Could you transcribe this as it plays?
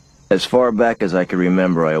As far back as I can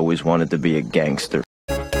remember, I always wanted to be a gangster.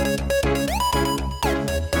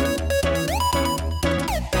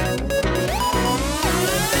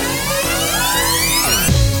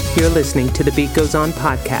 You're listening to the Beat Goes On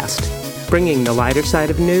podcast, bringing the lighter side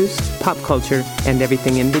of news, pop culture, and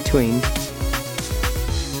everything in between.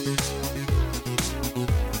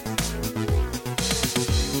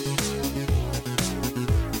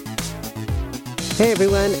 Hey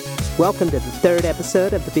everyone, welcome to the third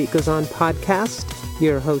episode of the Beat Goes On podcast.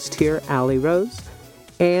 Your host here, Allie Rose,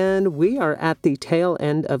 and we are at the tail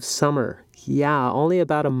end of summer. Yeah, only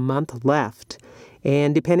about a month left.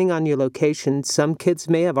 And depending on your location, some kids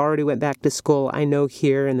may have already went back to school. I know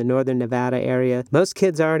here in the northern Nevada area, most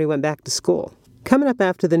kids already went back to school. Coming up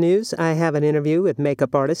after the news, I have an interview with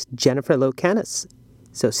makeup artist Jennifer Locanas.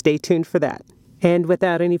 So stay tuned for that. And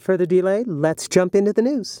without any further delay, let's jump into the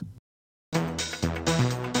news.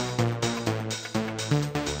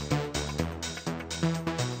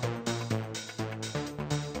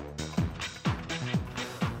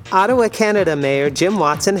 Ottawa, Canada Mayor Jim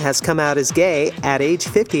Watson has come out as gay at age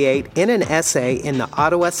 58 in an essay in the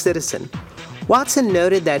Ottawa Citizen. Watson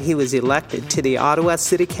noted that he was elected to the Ottawa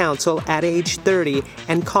City Council at age 30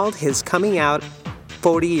 and called his coming out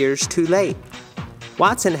 40 years too late.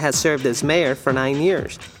 Watson has served as mayor for 9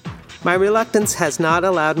 years. My reluctance has not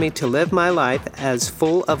allowed me to live my life as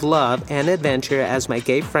full of love and adventure as my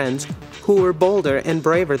gay friends who were bolder and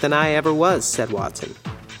braver than I ever was, said Watson.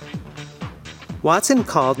 Watson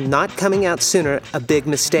called not coming out sooner a big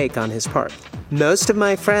mistake on his part. Most of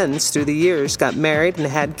my friends through the years got married and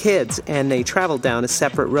had kids, and they traveled down a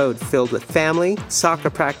separate road filled with family, soccer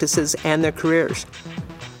practices, and their careers.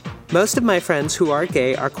 Most of my friends who are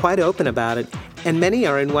gay are quite open about it, and many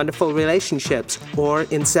are in wonderful relationships, or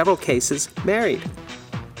in several cases, married.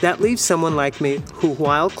 That leaves someone like me who,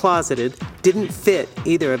 while closeted, didn't fit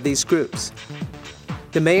either of these groups.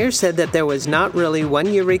 The mayor said that there was not really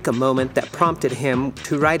one eureka moment that prompted him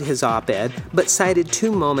to write his op-ed, but cited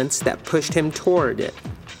two moments that pushed him toward it.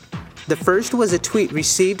 The first was a tweet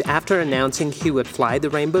received after announcing he would fly the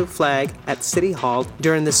rainbow flag at City Hall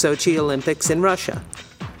during the Sochi Olympics in Russia,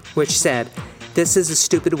 which said, "This is a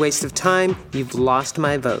stupid waste of time, you've lost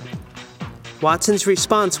my vote." Watson's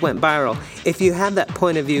response went viral, "If you have that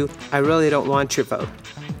point of view, I really don't want your vote."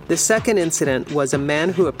 The second incident was a man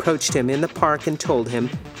who approached him in the park and told him,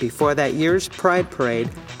 before that year's Pride Parade,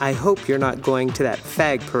 "I hope you're not going to that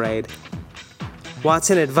fag parade."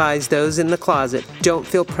 Watson advised those in the closet, don't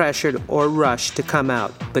feel pressured or rushed to come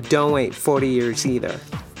out, but don't wait 40 years either.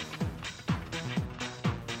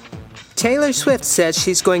 Taylor Swift says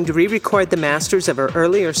she's going to re-record the masters of her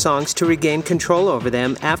earlier songs to regain control over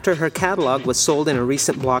them after her catalog was sold in a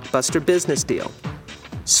recent blockbuster business deal.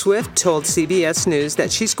 Swift told CBS News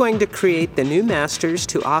that she's going to create the new masters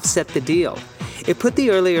to offset the deal. It put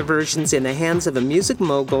the earlier versions in the hands of a music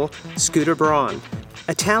mogul, Scooter Braun,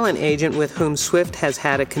 a talent agent with whom Swift has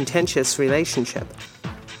had a contentious relationship.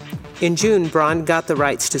 In June, Braun got the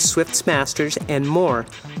rights to Swift's masters and more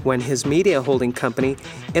when his media holding company,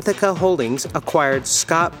 Ithaca Holdings, acquired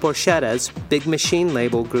Scott Borchetta's Big Machine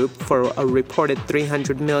label group for a reported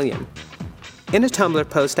 $300 million. In a Tumblr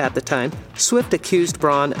post at the time, Swift accused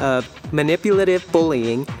Braun of manipulative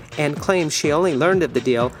bullying and claimed she only learned of the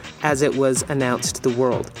deal as it was announced to the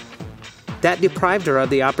world. That deprived her of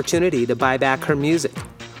the opportunity to buy back her music.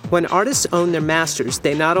 When artists own their masters,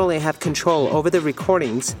 they not only have control over the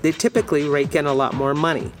recordings, they typically rake in a lot more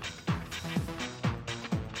money.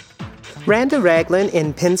 Randa Raglan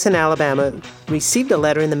in Pinson, Alabama, received a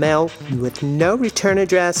letter in the mail with no return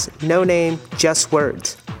address, no name, just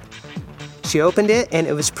words. She opened it, and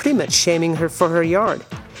it was pretty much shaming her for her yard.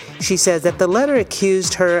 She says that the letter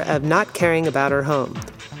accused her of not caring about her home.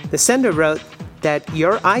 The sender wrote that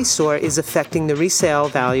your eyesore is affecting the resale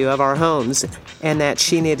value of our homes and that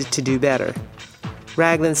she needed to do better.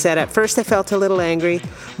 Raglan said, "At first I felt a little angry,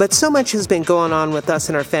 but so much has been going on with us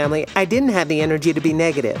and our family, I didn't have the energy to be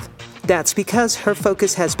negative. That's because her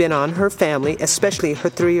focus has been on her family, especially her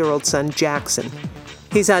 3-year-old son, Jackson.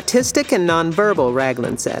 He's autistic and nonverbal,"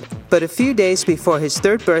 Raglan said. But a few days before his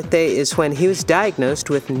 3rd birthday is when he was diagnosed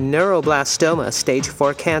with neuroblastoma, stage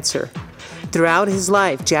 4 cancer. Throughout his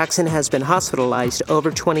life, Jackson has been hospitalized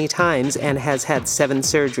over 20 times and has had 7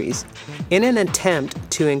 surgeries. In an attempt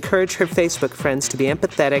to encourage her Facebook friends to be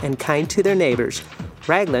empathetic and kind to their neighbors,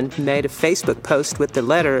 Raglan made a Facebook post with the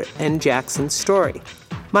letter and Jackson's story.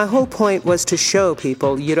 "My whole point was to show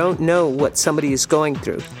people you don't know what somebody is going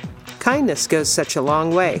through. Kindness goes such a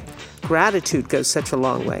long way. Gratitude goes such a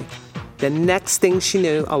long way." The next thing she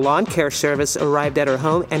knew, a lawn care service arrived at her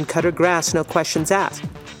home and cut her grass, no questions asked.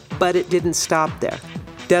 But it didn't stop there.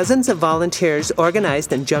 Dozens of volunteers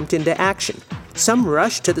organized and jumped into action. Some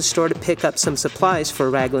rushed to the store to pick up some supplies for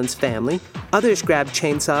Raglan's family. Others grabbed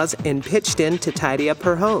chainsaws and pitched in to tidy up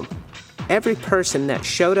her home. Every person that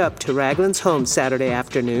showed up to Raglan's home Saturday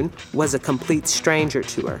afternoon was a complete stranger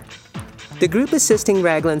to her. The group assisting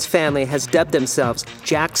Raglan's family has dubbed themselves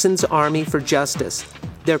Jackson's Army for Justice.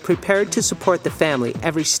 They're prepared to support the family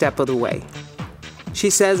every step of the way. She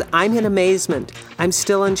says, "I'm in amazement. I'm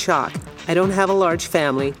still in shock. I don't have a large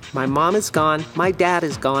family. My mom is gone. My dad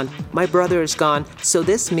is gone. My brother is gone. So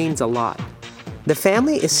this means a lot." The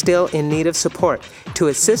family is still in need of support. To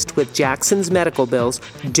assist with Jackson's medical bills,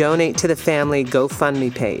 donate to the family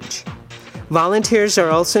GoFundMe page. Volunteers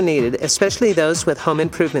are also needed, especially those with home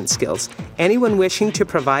improvement skills. Anyone wishing to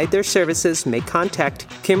provide their services may contact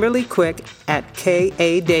Kimberly Quick at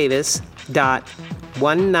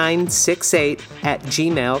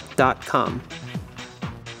kadavis.1968@gmail.com.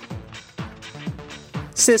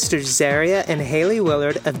 Sisters Zaria and Haley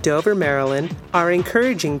Willard of Dover, Maryland, are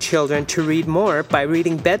encouraging children to read more by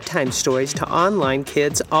reading bedtime stories to online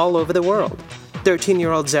kids all over the world.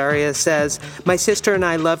 13-year-old Zaria says, "My sister and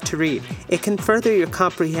I love to read. It can further your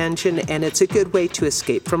comprehension and it's a good way to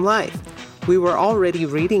escape from life. We were already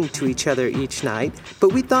reading to each other each night,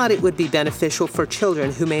 but we thought it would be beneficial for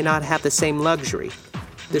children who may not have the same luxury."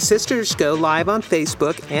 The sisters go live on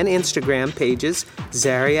Facebook and Instagram pages,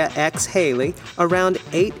 Zaria x Haley, around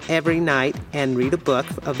 8 every night and read a book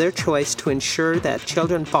of their choice to ensure that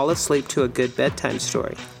children fall asleep to a good bedtime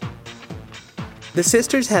story. The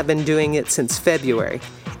sisters have been doing it since February.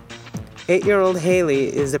 8-year-old Haley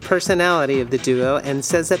is the personality of the duo and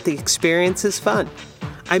says that the experience is fun.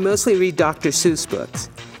 "I mostly read Dr. Seuss books.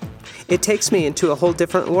 It takes me into a whole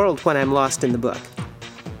different world when I'm lost in the book.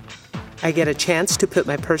 I get a chance to put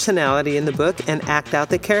my personality in the book and act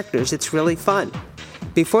out the characters. It's really fun."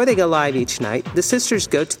 Before they go live each night, the sisters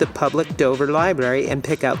go to the public Dover Library and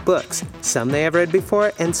pick out books. Some they have read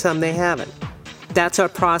before and some they haven't. "That's our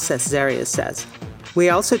process," Zaria says. "We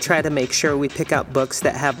also try to make sure we pick out books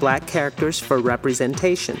that have black characters for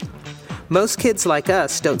representation. Most kids like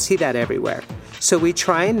us don't see that everywhere, so we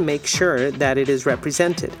try and make sure that it is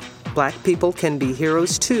represented. Black people can be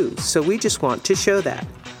heroes too, so we just want to show that."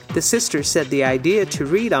 The sisters said the idea to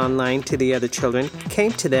read online to the other children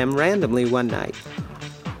came to them randomly one night.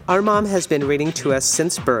 "Our mom has been reading to us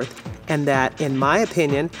since birth, and that, in my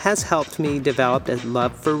opinion, has helped me develop a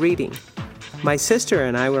love for reading. My sister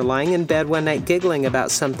and I were lying in bed one night giggling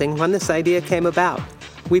about something when this idea came about.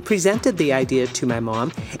 We presented the idea to my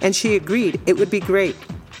mom, and she agreed it would be great.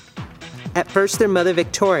 At first, their mother,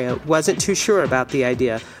 Victoria, wasn't too sure about the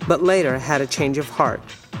idea, but later had a change of heart.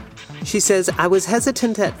 She says, "I was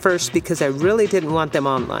hesitant at first because I really didn't want them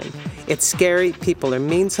online. It's scary, people are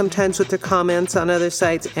mean sometimes with their comments on other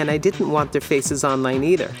sites, and I didn't want their faces online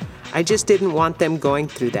either. I just didn't want them going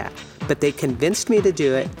through that. But they convinced me to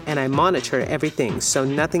do it, and I monitor everything so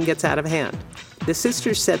nothing gets out of hand." The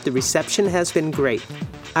sisters said the reception has been great.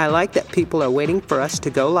 "I like that people are waiting for us to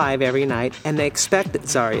go live every night, and they expect it,"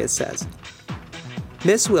 Zaria says.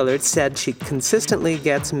 Miss Willard said she consistently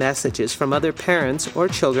gets messages from other parents or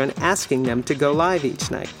children asking them to go live each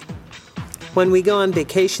night. "When we go on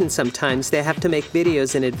vacation sometimes, they have to make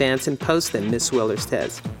videos in advance and post them," Miss Willard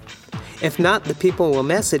says. "If not, the people will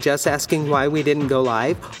message us asking why we didn't go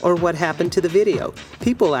live or what happened to the video.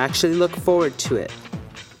 People actually look forward to it."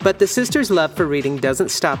 But the sisters' love for reading doesn't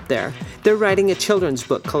stop there. They're writing a children's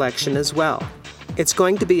book collection as well. "It's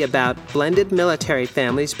going to be about blended military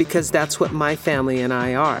families because that's what my family and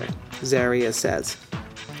I are," Zaria says.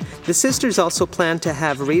 The sisters also plan to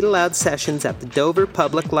have read-aloud sessions at the Dover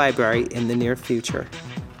Public Library in the near future.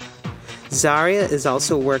 Zaria is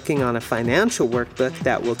also working on a financial workbook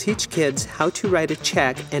that will teach kids how to write a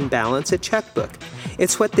check and balance a checkbook.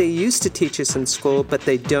 It's what they used to teach us in school, but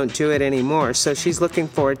they don't do it anymore, so she's looking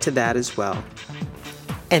forward to that as well.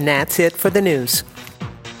 And that's it for the news.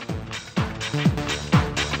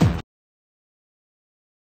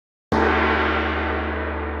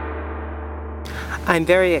 I'm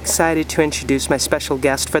very excited to introduce my special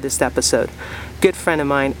guest for this episode, good friend of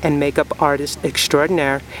mine and makeup artist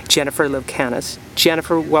extraordinaire, Jennifer Locanas.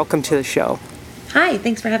 Jennifer, welcome to the show. Hi,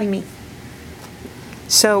 thanks for having me.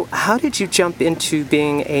 So, how did you jump into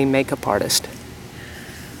being a makeup artist?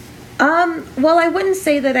 Well, I wouldn't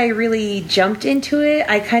say that I really jumped into it.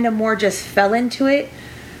 I kind of more just fell into it.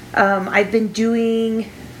 I've been doing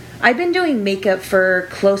makeup for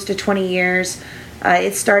close to 20 years.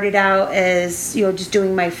 It started out as, just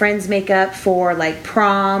doing my friends' makeup for like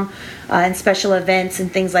prom and special events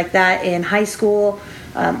and things like that in high school.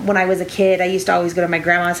 When I was a kid, I used to always go to my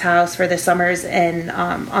grandma's house for the summers and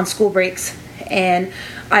on school breaks And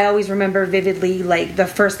I always remember vividly, like, the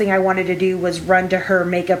first thing I wanted to do was run to her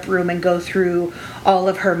makeup room and go through all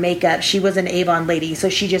of her makeup. She was an Avon lady, so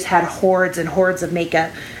she just had hordes and hordes of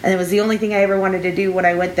makeup. And it was the only thing I ever wanted to do when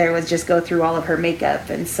I went there was just go through all of her makeup.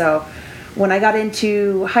 And so when I got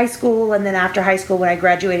into high school, and then after high school when I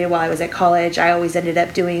graduated while I was at college, I always ended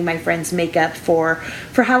up doing my friends' makeup for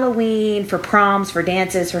Halloween, for proms, for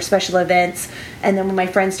dances, for special events. And then when my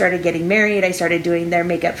friends started getting married, I started doing their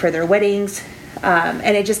makeup for their weddings.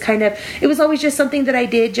 And it just it was always just something that I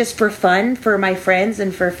did just for fun, for my friends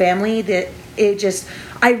and for family.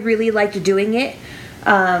 I really liked doing it.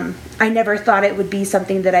 I never thought it would be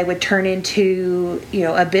something that I would turn into,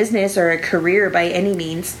 a business or a career by any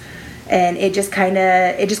means. And it just kind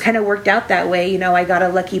of worked out that way. I got a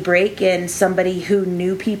lucky break, and somebody who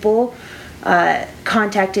knew people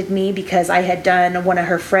contacted me because I had done one of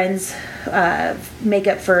her friends'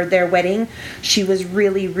 makeup for their wedding. She was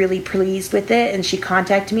really, really pleased with it, and she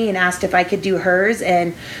contacted me and asked if I could do hers.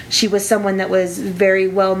 And she was someone that was very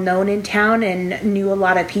well known in town and knew a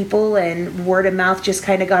lot of people, and word of mouth just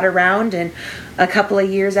kind of got around. And a couple of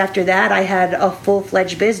years after that, I had a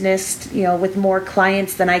full-fledged business, with more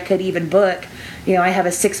clients than I could even book. I have a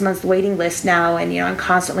 6-month waiting list now, and I'm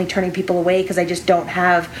constantly turning people away because I just don't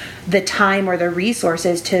have the time or the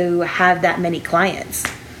resources to have that many clients.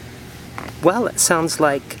 Well, it sounds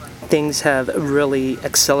like things have really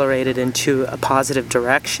accelerated into a positive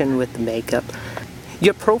direction with the makeup.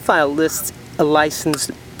 Your profile lists a licensed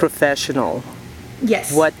professional.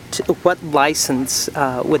 Yes. What license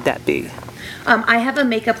would that be? I have a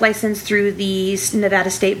makeup license through the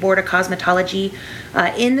Nevada State Board of Cosmetology.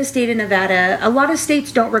 In the state of Nevada, a lot of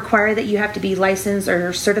states don't require that you have to be licensed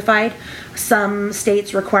or certified. Some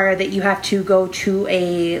states require that you have to go to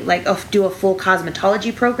do a full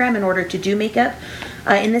cosmetology program in order to do makeup.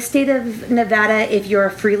 In the state of Nevada, if you're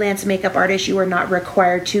a freelance makeup artist, you are not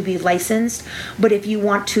required to be licensed. But if you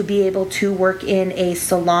want to be able to work in a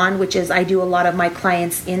salon, which is, I do a lot of my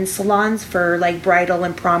clients in salons for like bridal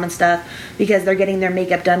and prom and stuff, because they're getting their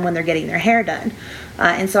makeup done when they're getting their hair done.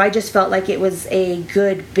 And so I just felt like it was a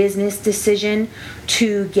good business decision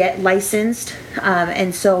to get licensed.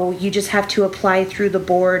 And so you just have to apply through the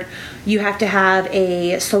board. You have to have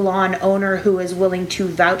a salon owner who is willing to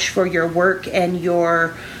vouch for your work and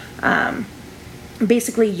your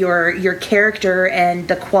basically your character and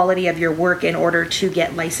the quality of your work in order to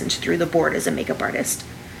get licensed through the board as a makeup artist.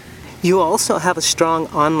 You also have a strong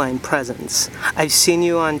online presence. I've seen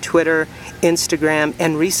you on Twitter, Instagram,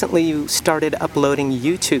 and recently you started uploading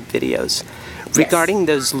YouTube videos. Yes. Regarding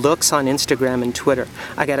those looks on Instagram and Twitter,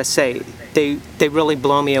 I gotta say, they really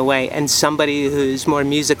blow me away. And somebody who's more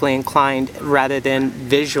musically inclined rather than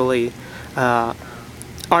visually,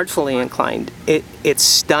 artfully inclined, it's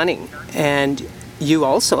stunning. And you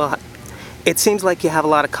also, it seems like you have a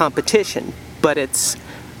lot of competition, but it's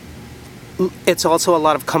also a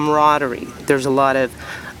lot of camaraderie. There's a lot of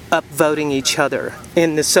upvoting each other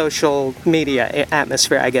in the social media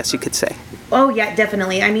atmosphere, I guess you could say. Oh, yeah,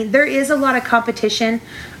 definitely. I mean, there is a lot of competition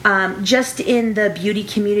just in the beauty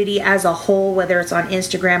community as a whole, whether it's on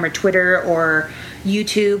Instagram or Twitter or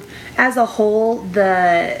YouTube. As a whole,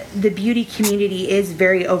 the beauty community is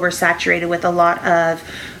very oversaturated with a lot of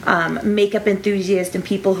makeup enthusiasts and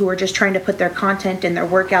people who are just trying to put their content and their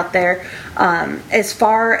work out there. As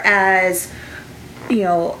far as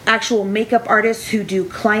actual makeup artists who do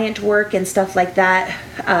client work and stuff like that,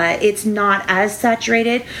 it's not as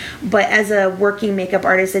saturated. But as a working makeup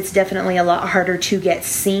artist, it's definitely a lot harder to get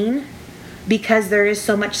seen because there is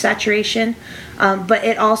so much saturation. But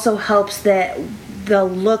it also helps that the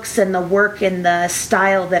looks and the work and the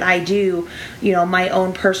style that I do, my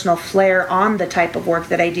own personal flair on the type of work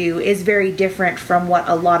that I do is very different from what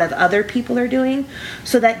a lot of other people are doing.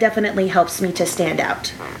 So that definitely helps me to stand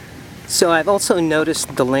out. So I've also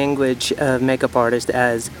noticed the language of makeup artists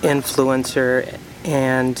as influencer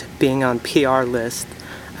and being on PR lists.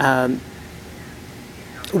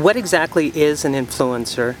 What exactly is an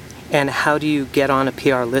influencer, and how do you get on a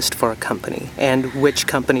PR list for a company? And which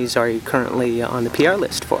companies are you currently on the PR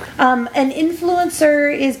list for? An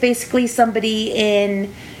influencer is basically somebody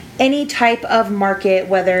in any type of market,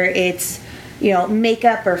 whether it's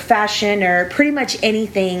makeup or fashion or pretty much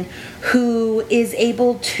anything, who is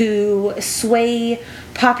able to sway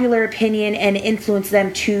popular opinion and influence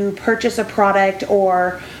them to purchase a product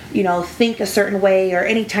or, think a certain way or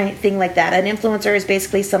any thing like that. An influencer is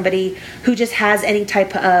basically somebody who just has any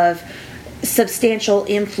type of substantial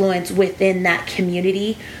influence within that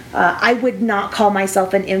community. I would not call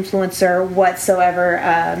myself an influencer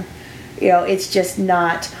whatsoever. it's just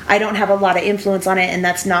not, I don't have a lot of influence on it, and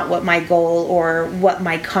that's not what my goal or what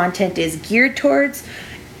my content is geared towards.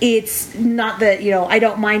 It's not that, I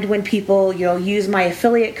don't mind when people, use my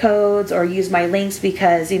affiliate codes or use my links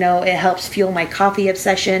because, it helps fuel my coffee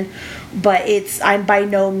obsession. But I'm by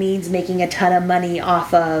no means making a ton of money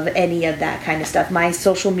off of any of that kind of stuff. My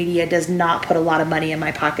social media does not put a lot of money in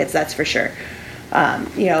my pockets, that's for sure.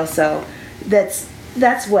 So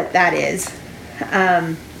that's what that is.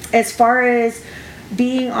 As far as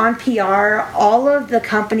being on PR, all of the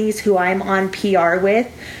companies who I'm on PR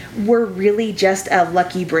with were really just a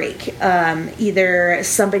lucky break. Either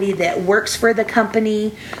somebody that works for the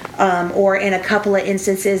company, or in a couple of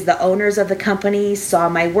instances, the owners of the company saw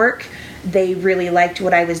my work. They really liked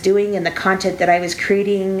what I was doing and the content that I was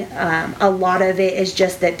creating. A lot of it is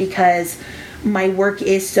just that because my work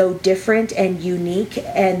is so different and unique,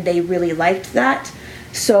 and they really liked that.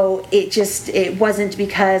 So it wasn't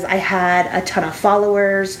because I had a ton of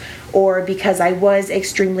followers or because I was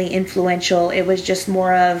extremely influential. It was just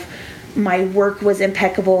more of my work was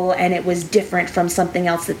impeccable and it was different from something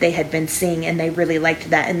else that they had been seeing, and they really liked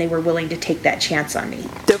that and they were willing to take that chance on me.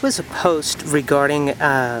 There was a post regarding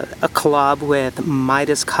a collab with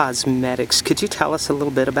Midas Cosmetics. Could you tell us a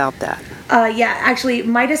little bit about that? Yeah, actually,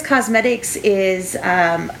 Midas Cosmetics is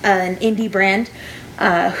an indie brand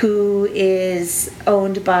who is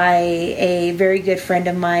owned by a very good friend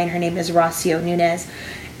of mine. Her name is Rocio Nunez.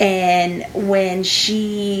 And when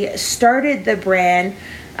she started the brand,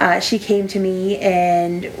 she came to me,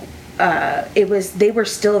 and they were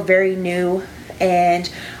still very new, and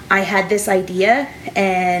I had this idea,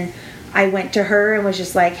 and I went to her and was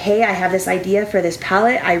just like, hey, I have this idea for this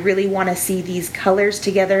palette. I really want to see these colors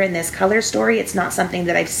together in this color story. It's not something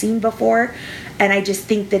that I've seen before, and I just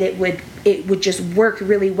think that it would just work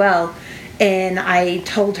really well. And I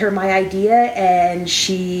told her my idea, and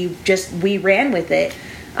we ran with it.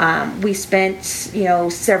 We spent,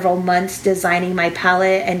 several months designing my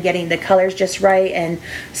palette and getting the colors just right, and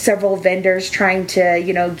several vendors trying to,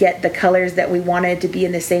 get the colors that we wanted to be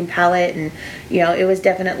in the same palette. And, it was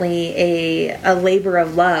definitely a labor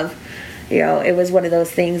of love. It was one of those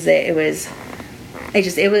things that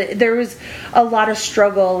there was a lot of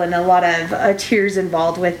struggle and a lot of tears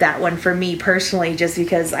involved with that one for me personally, just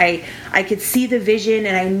because I could see the vision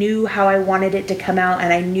and I knew how I wanted it to come out,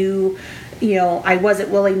 and I knew I wasn't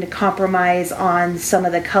willing to compromise on some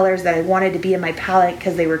of the colors that I wanted to be in my palette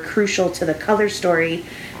because they were crucial to the color story,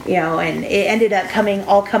 and it ended up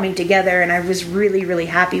coming together, and I was really, really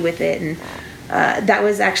happy with it. And that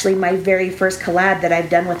was actually my very first collab that I've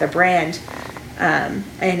done with a brand, and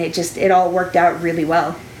it all worked out really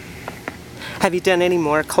well. Have you done any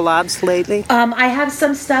more collabs lately? I have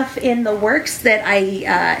some stuff in the works that I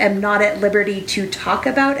am not at liberty to talk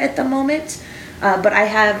about at the moment. But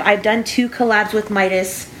I've done 2 collabs with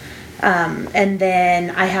Midas, and then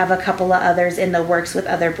I have a couple of others in the works with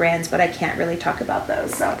other brands, but I can't really talk about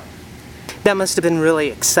those. So that must have been really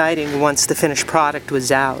exciting once the finished product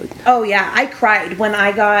was out. Oh yeah, I cried when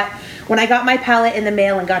I got my palette in the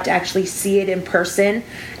mail and got to actually see it in person,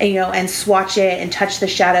 and and swatch it and touch the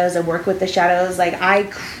shadows and work with the shadows. Like, I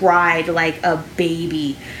cried like a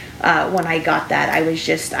baby when I got that.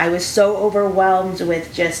 I was so overwhelmed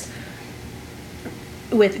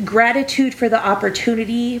with gratitude for the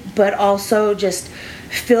opportunity, but also just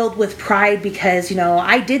filled with pride because,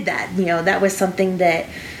 I did that. That was something that,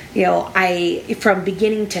 I, from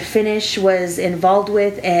beginning to finish, was involved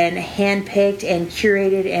with and handpicked and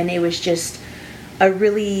curated, and it was just a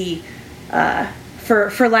really,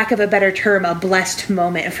 for lack of a better term, a blessed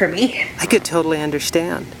moment for me. I could totally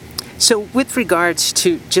understand. So with regards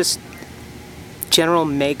to just general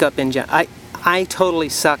makeup in general, I totally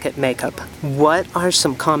suck at makeup. What are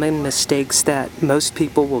some common mistakes that most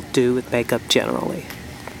people will do with makeup generally?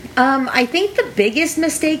 I think the biggest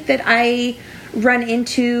mistake that I run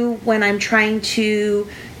into when I'm trying to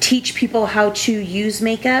teach people how to use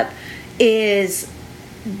makeup is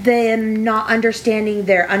them not understanding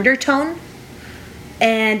their undertone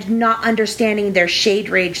and not understanding their shade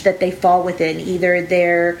range that they fall within. Either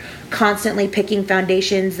they're constantly picking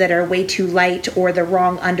foundations that are way too light or the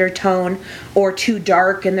wrong undertone, or too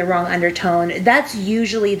dark and the wrong undertone. That's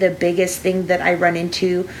usually the biggest thing that I run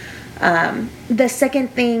into. The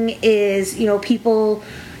second thing is, people,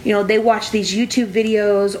 they watch these YouTube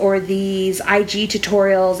videos or these IG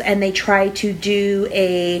tutorials, and they try to do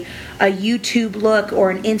a YouTube look or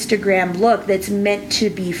an Instagram look that's meant to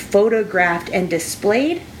be photographed and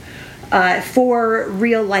displayed for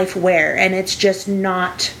real life wear, and it's just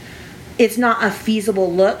not a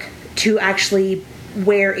feasible look to actually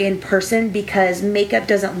wear in person, because makeup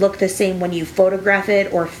doesn't look the same when you photograph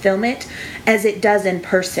it or film it as it does in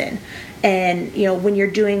person. And, when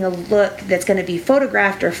you're doing a look that's going to be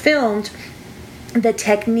photographed or filmed, the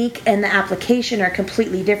technique and the application are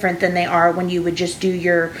completely different than they are when you would just do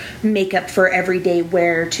your makeup for everyday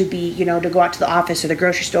wear to be, to go out to the office or the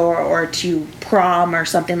grocery store or to prom or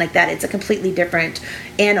something like that. It's a completely different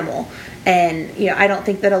animal. And, I don't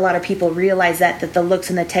think that a lot of people realize that the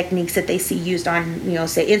looks and the techniques that they see used on,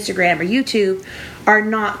 say Instagram or YouTube are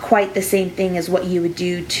not quite the same thing as what you would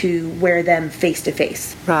do to wear them face to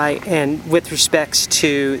face. Right. And with respects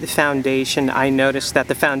to the foundation, I noticed that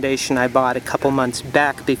the foundation I bought a couple months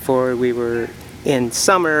back before we were in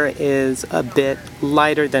summer is a bit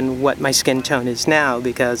lighter than what my skin tone is now,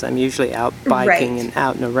 because I'm usually out biking and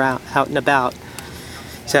out and about.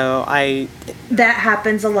 So that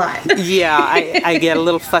happens a lot. Yeah, I get a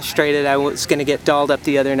little frustrated. I was going to get dolled up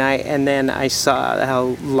the other night, and then I saw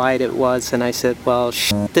how light it was, and I said, well,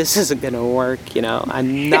 this isn't going to work,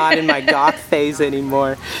 I'm not in my goth phase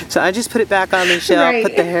anymore. So I just put it back on the shelf,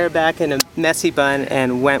 put the hair back in a messy bun,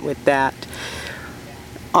 and went with that.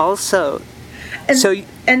 Also,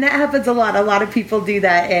 and that happens a lot. A lot of people do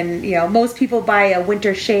that, and most people buy a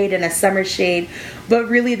winter shade and a summer shade, but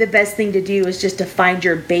really the best thing to do is just to find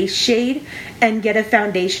your base shade and get a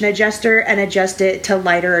foundation adjuster and adjust it to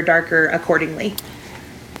lighter or darker accordingly.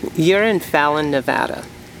 You're in Fallon, Nevada,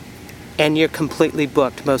 and you're completely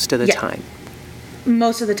booked most of the time.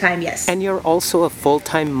 Most of the time, yes. And you're also a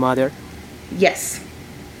full-time mother? Yes.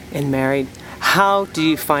 And married? How do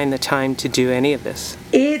you find the time to do any of this?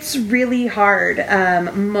 It's really hard.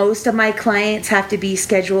 Most of my clients have to be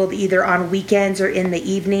scheduled either on weekends or in the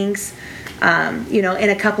evenings. In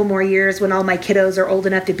a couple more years, when all my kiddos are old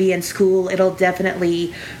enough to be in school, it'll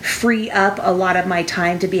definitely free up a lot of my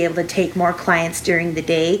time to be able to take more clients during the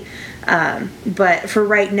day. But for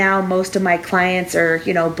right now, most of my clients are,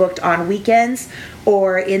 booked on weekends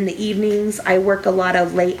or in the evenings. I work a lot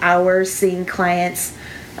of late hours seeing clients.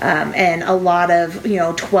 And a lot of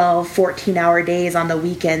 12, 14-hour days on the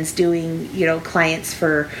weekends doing clients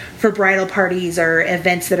for bridal parties or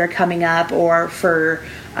events that are coming up, or for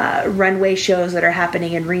runway shows that are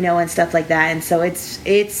happening in Reno and stuff like that. And so it's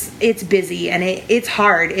busy, and it's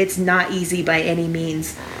hard. It's not easy by any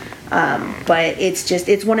means, but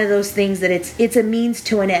it's one of those things that it's a means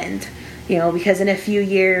to an end. Because in a few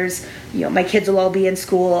years, my kids will all be in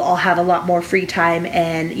school, I'll have a lot more free time,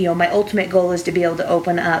 and, my ultimate goal is to be able to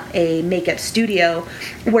open up a makeup studio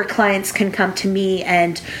where clients can come to me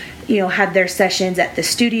and, have their sessions at the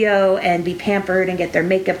studio and be pampered and get their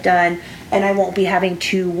makeup done, and I won't be having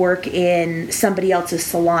to work in somebody else's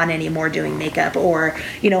salon anymore doing makeup, or,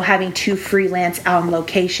 having to freelance on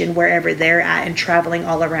location wherever they're at and traveling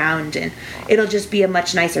all around, and it'll just be a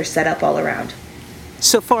much nicer setup all around.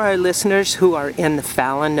 So for our listeners who are in the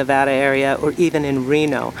Fallon, Nevada area, or even in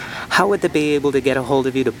Reno, how would they be able to get a hold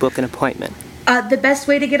of you to book an appointment? The best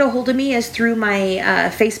way to get a hold of me is through my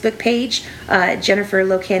Facebook page, Jennifer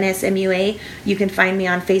Locanas, MUA. You can find me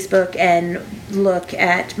on Facebook and look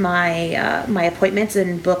at my my appointments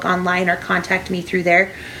and book online, or contact me through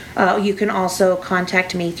there. You can also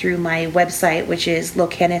contact me through my website, which is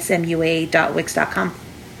locanasmua.wix.com.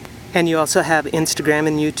 And you also have Instagram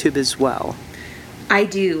and YouTube as well. I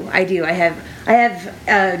do. I have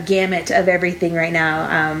a gamut of everything right now.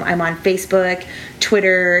 I'm on Facebook,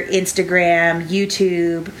 Twitter, Instagram,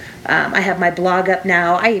 YouTube. I have my blog up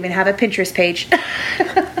now. I even have a Pinterest page.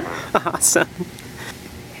 Awesome.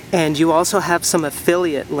 And you also have some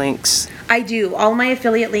affiliate links. I do. All my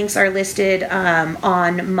affiliate links are listed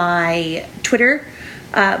on my Twitter.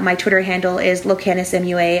 My Twitter handle is Locanas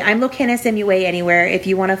MUA. I'm Locanas MUA anywhere. If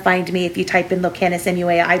you want to find me, if you type in Locanas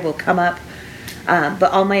MUA, I will come up.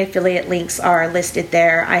 But all my affiliate links are listed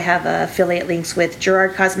there. I have affiliate links with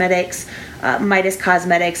Gerard Cosmetics, Midas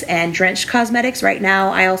Cosmetics, and Drenched Cosmetics right now.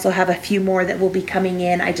 I also have a few more that will be coming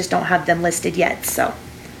in. I just don't have them listed yet. So.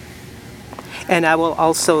 And I will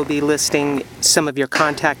also be listing some of your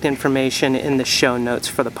contact information in the show notes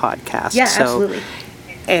for the podcast. Yeah, absolutely.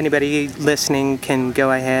 Anybody listening can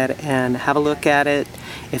go ahead and have a look at it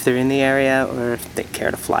if they're in the area, or if they care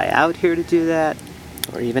to fly out here to do that,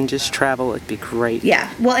 or even just travel. It'd be great.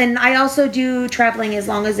 Yeah. Well, and I also do traveling as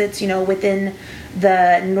long as it's, within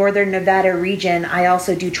the northern Nevada region. I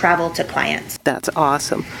also do travel to clients. That's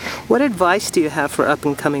awesome. What advice do you have for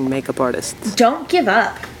up-and-coming makeup artists? Don't give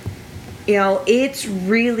up. It's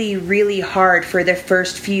really, really hard for the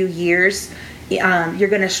first few years. You're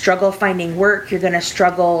going to struggle finding work. You're going to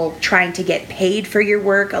struggle trying to get paid for your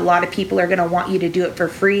work. A lot of people are going to want you to do it for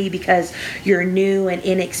free because you're new and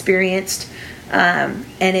inexperienced. And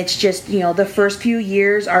it's just, the first few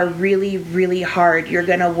years are really, really hard. You're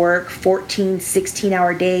going to work 14,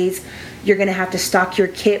 16-hour days. You're going to have to stock your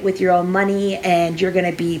kit with your own money, and you're going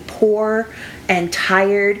to be poor and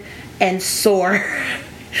tired and sore.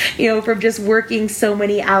 From just working so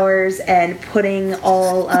many hours and putting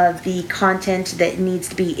all of the content that needs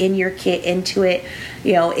to be in your kit into it.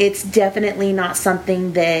 It's definitely not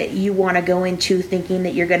something that you want to go into thinking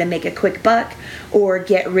that you're going to make a quick buck or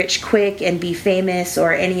get rich quick and be famous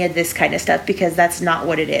or any of this kind of stuff, because that's not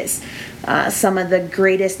what it is. Some of the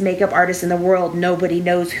greatest makeup artists in the world, nobody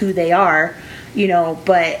knows who they are,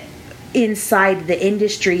 but inside the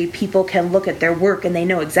industry, people can look at their work and they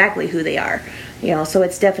know exactly who they are. So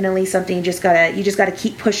it's definitely something you just gotta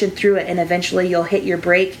keep pushing through it, and eventually you'll hit your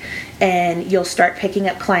break and you'll start picking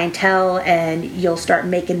up clientele and you'll start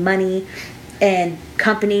making money, and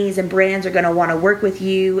companies and brands are going to want to work with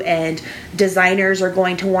you, and designers are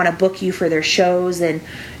going to want to book you for their shows, and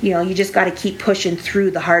you just got to keep pushing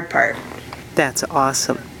through the hard part. That's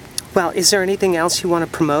awesome. Well, is there anything else you want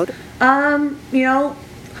to promote?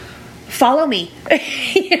 Follow me.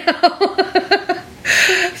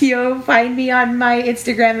 Find me on my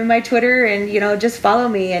Instagram and my Twitter, and just follow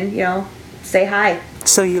me and say hi.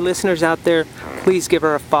 So you listeners out there, please give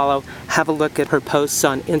her a follow. Have a look at her posts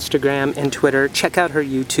on Instagram and Twitter. Check out her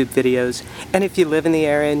YouTube videos. And if you live in the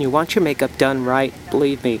area and you want your makeup done right,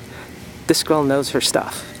 believe me, this girl knows her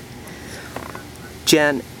stuff.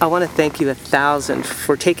 Jen, I want to thank you 1,000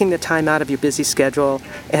 for taking the time out of your busy schedule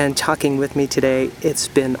and talking with me today. It's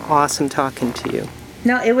been awesome talking to you.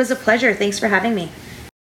 No, it was a pleasure. Thanks for having me.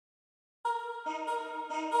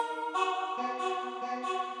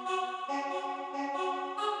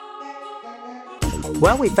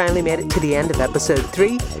 Well, we finally made it to the end of episode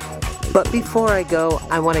 3. But before I go,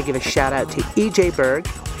 I want to give a shout out to E.J. Berg.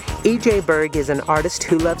 E.J. Berg is an artist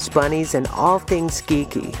who loves bunnies and all things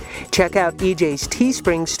geeky. Check out E.J.'s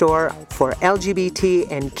Teespring store for LGBT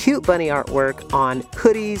and cute bunny artwork on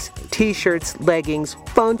hoodies, t-shirts, leggings,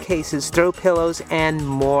 phone cases, throw pillows, and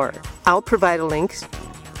more. I'll provide the link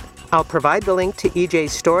to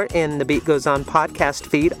E.J.'s store in the Beat Goes On podcast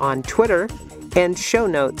feed on Twitter and show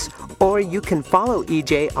notes, or you can follow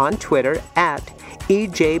EJ on Twitter at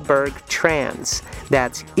EJBergTrans.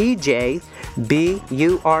 That's EJBURG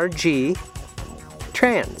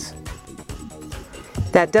Trans.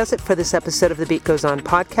 That does it for this episode of the Beat Goes On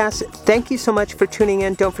podcast. Thank you so much for tuning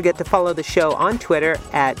in. Don't forget to follow the show on Twitter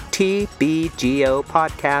at TBGO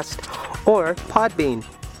Podcast or Podbean,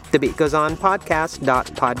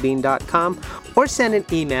 thebeatgoesonpodcast.podbean.com, or send an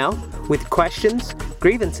email with questions,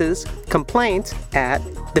 grievances, complaints at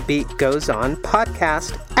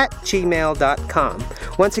thebeatgoesonpodcast@gmail.com.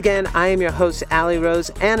 Once again, I am your host, Allie Rose,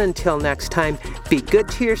 and until next time, be good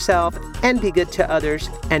to yourself and be good to others,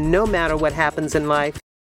 and no matter what happens in life,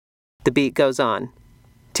 the beat goes on.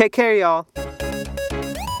 Take care, y'all.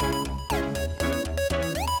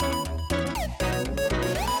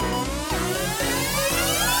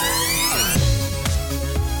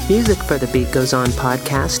 Music for the Beat Goes On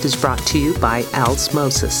podcast is brought to you by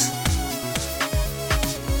Alsmosis.